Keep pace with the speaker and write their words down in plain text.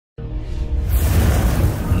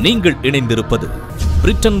நீங்கள் இணைந்திருப்பது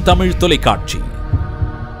பிரிட்டன் தமிழ் தொலைக்காட்சி.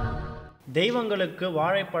 தெய்வங்களுக்கு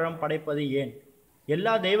வாழைப்பழம் படைப்பது ஏன்?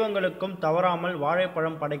 எல்லா தெய்வங்களுக்கும் தவறாமல்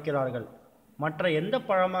வாழைப்பழம் படைக்கிறார்கள். மற்ற எந்த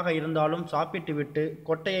பழமாக இருந்தாலும் சாப்பிட்டுவிட்டு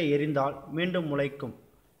கொட்டையை எறிந்தால் மீண்டும் முளைக்கும்.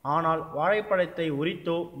 ஆனால் வாழைப்பழத்தை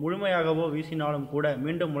உரித்தோ முழுமையாகவோ வீசினாலும் கூட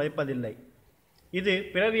மீண்டும் முளைப்பதில்லை. இது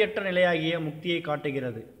பிறவியற்ற நிலையாகிய முக்தியை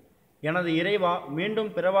காட்டுகிறது. எனது இறைவா, மீண்டும்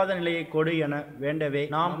பிறவாத நிலையை கொடு என வேண்டவே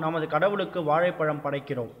நாம் நமது கடவுளுக்கு வாழைப்பழம்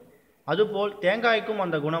படைக்கிறோம். அதுபோல் தேங்காய்க்கும்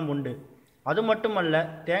அந்த குணம் உண்டு. அது மட்டுமல்ல,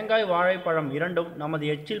 தேங்காய் வாழைப்பழம் இரண்டும் நமது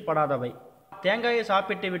எச்சில் படாதவை. தேங்காயை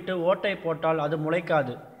சாப்பிட்டு விட்டு ஓட்டை போட்டால் அது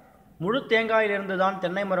முளைக்காது. முழு தேங்காயிலிருந்து தான்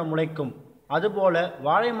தென்னை மரம் முளைக்கும். அதுபோல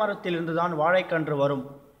வாழை மரத்திலிருந்து தான் வாழைக்கன்று வரும்.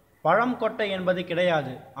 பழம் கொட்டை என்பது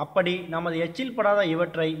கிடையாது. அப்படி நமது எச்சில் படாத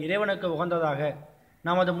இவற்றை இறைவனுக்கு உகந்ததாக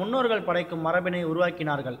நமது முன்னோர்கள் படைக்கும் மரபினை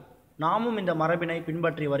உருவாக்கினார்கள். நாமும் இந்த மரபினை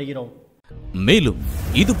பின்பற்றி வருகிறோம். மேலும்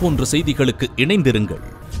இது போன்ற செய்திகளுக்கு இணைந்திருங்கள்.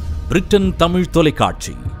 பிரிட்டன் தமிழ்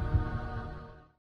தொலைக்காட்சி.